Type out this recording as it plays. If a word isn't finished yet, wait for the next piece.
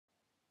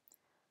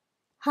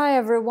Hi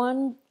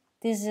everyone,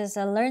 this is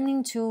a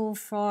learning tool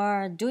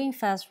for doing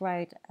fast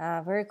right,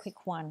 a very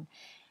quick one.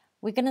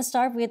 We're gonna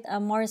start with a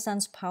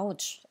Morrison's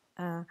pouch.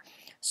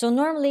 So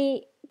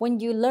normally when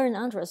you learn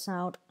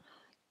ultrasound,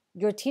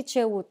 your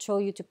teacher would show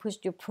you to push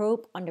your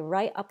probe on the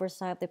right upper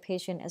side of the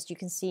patient. As you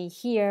can see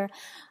here,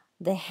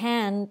 the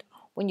hand,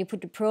 when you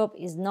put the probe,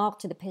 is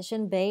knocked to the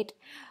patient bed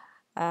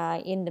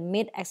in the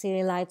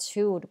mid-axillary line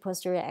to the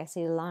posterior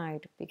axillary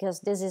line,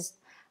 because this is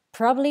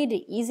probably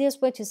the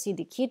easiest way to see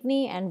the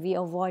kidney, and we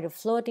avoid a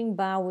floating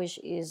bar, which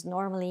is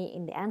normally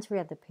in the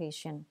anterior of the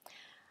patient.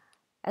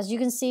 As you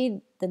can see,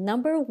 the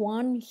number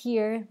 1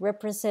 here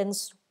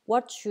represents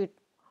what should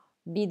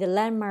be the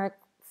landmark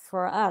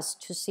for us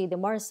to see the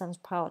Morrison's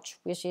pouch,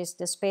 which is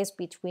the space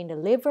between the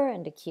liver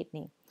and the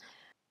kidney.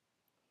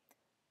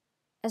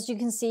 As you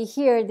can see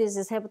here, this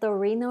is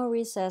hepatorenal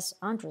recess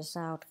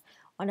ultrasound.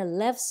 On the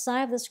left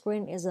side of the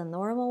screen is a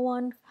normal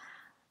one.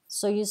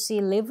 So you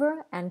see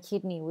liver and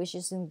kidney, which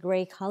is in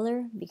gray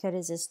color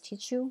because it is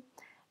tissue.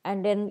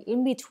 And then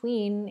in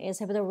between is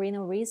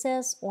hepatorenal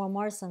recess or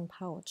Morrison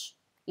pouch.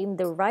 In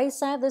the right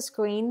side of the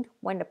screen,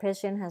 when the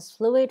patient has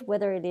fluid,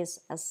 whether it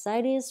is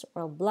ascites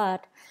or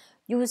blood,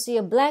 you will see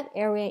a black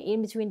area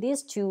in between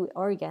these two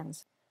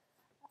organs.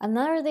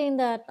 Another thing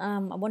that I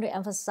want to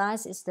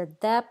emphasize is the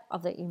depth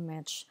of the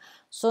image.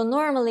 So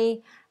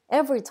normally,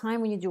 every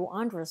time when you do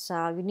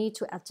ultrasound, you need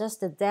to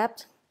adjust the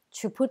depth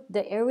to put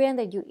the area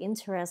that you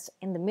interest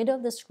in the middle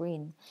of the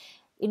screen.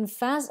 In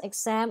fast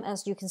exam,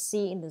 as you can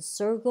see in the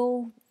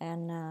circle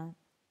and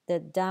the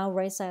down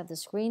right side of the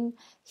screen,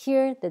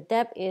 here the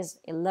depth is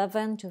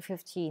 11 to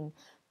 15.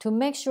 To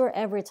make sure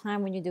every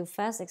time when you do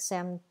fast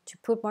exam to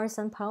put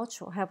Morrison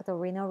pouch or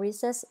hepatorenal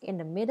recess in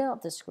the middle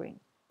of the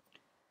screen.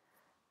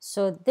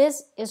 So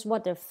this is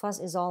what the FUS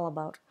is all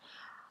about.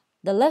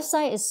 The left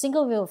side is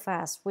single view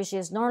FAST, which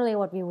is normally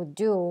what we would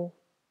do.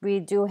 We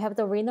do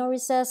hepatorenal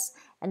recess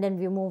and then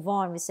we move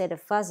on. We say the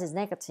FUS is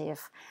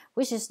negative,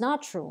 which is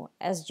not true.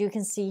 As you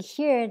can see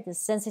here, the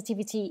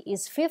sensitivity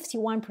is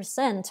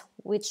 51%,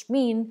 which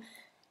means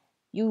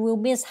you will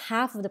miss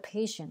half of the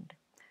patient.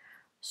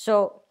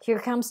 So here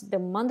comes the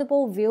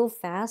multiple view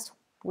FAST,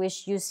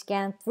 which you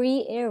scan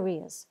 3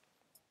 areas.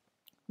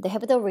 The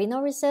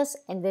hepatorenal recess,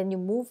 and then you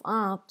move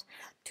up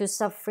to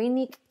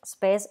subphrenic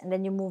space, and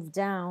then you move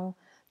down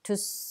to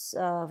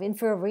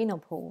inferior renal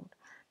pool.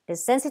 The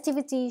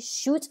sensitivity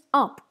shoots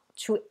up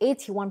to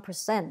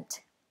 81%.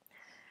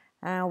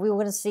 We were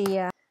going to see,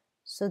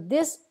 so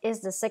this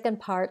is the second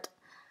part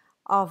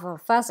of a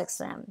fast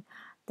exam,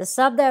 the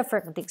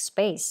subdiaphragmatic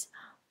space.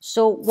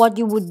 So what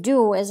you would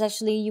do is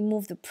actually you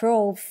move the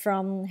probe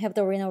from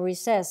hepatorenal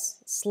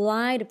recess,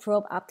 slide the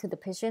probe up to the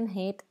patient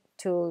head,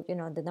 to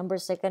the number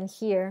second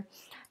here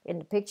in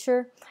the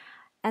picture,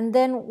 and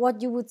then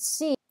what you would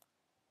see.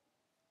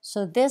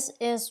 So this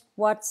is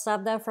what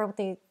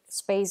subdiaphragmatic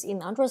space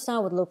in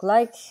ultrasound would look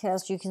like.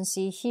 As you can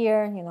see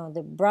here,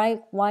 the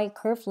bright white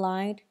curved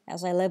line,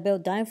 as I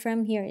labeled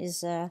diaphragm here,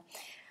 is the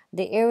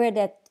area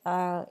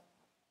that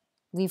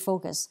we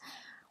focus.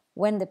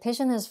 When the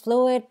patient has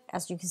fluid,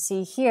 as you can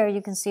see here,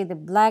 you can see the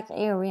black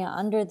area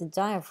under the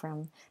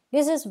diaphragm.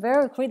 This is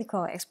very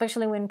critical,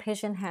 especially when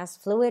patient has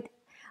fluid,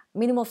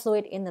 minimal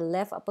fluid in the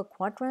left upper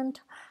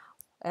quadrant,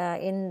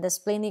 in the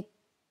splenic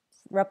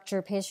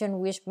rupture patient,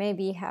 which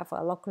maybe have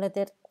a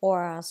loculated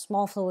or a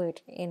small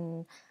fluid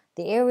in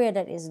the area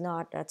that is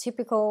not a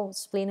typical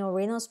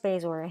splenorenal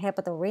space or a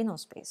hepatorenal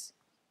space.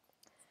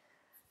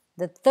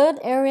 The third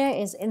area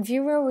is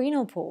inferior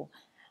renal pool.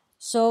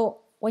 So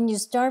when you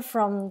start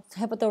from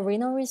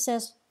hepatorenal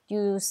recess,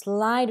 you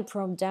slide the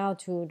probe down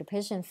to the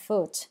patient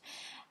foot.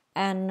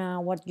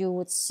 And what you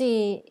would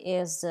see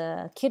is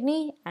the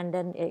kidney, and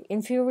then the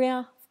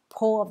inferior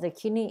pole of the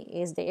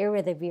kidney is the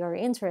area that we are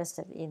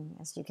interested in,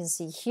 as you can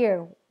see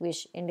here,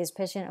 which in this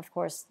patient, of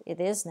course,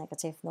 it is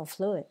negative, no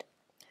fluid.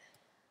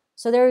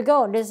 So there you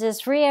go. This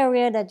is 3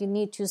 areas that you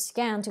need to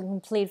scan to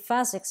complete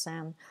fast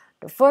exam.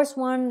 The first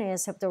one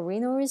is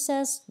hepatorenal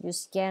recess. You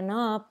scan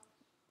up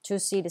to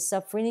see the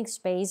subphrenic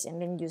space,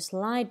 and then you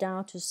slide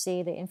down to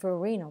see the inferior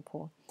renal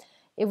pool.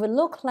 It would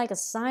look like a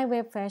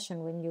sideways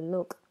fashion when you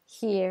look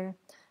here.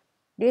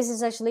 This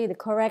is actually the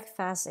correct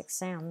fast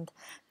exam,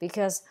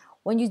 because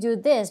when you do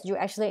this, you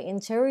actually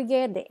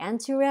interrogate the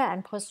anterior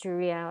and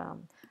posterior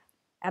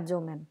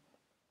abdomen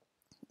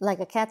like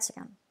a CAT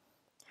scan.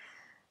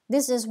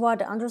 This is what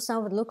the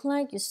ultrasound would look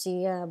like. You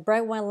see a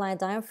bright white line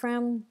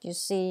diaphragm, you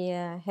see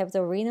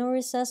hepatorenal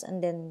recess,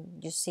 and then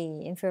you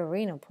see inferior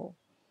renal pool.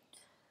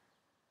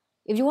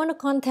 If you want to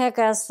contact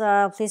us,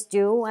 please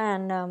do,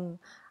 and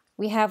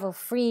we have a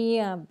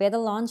free beta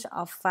launch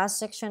of Fast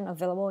Section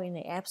available in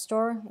the App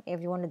Store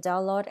if you want to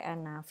download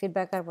and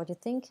feedback out what you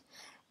think.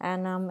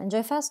 And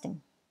enjoy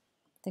fasting.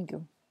 Thank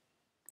you.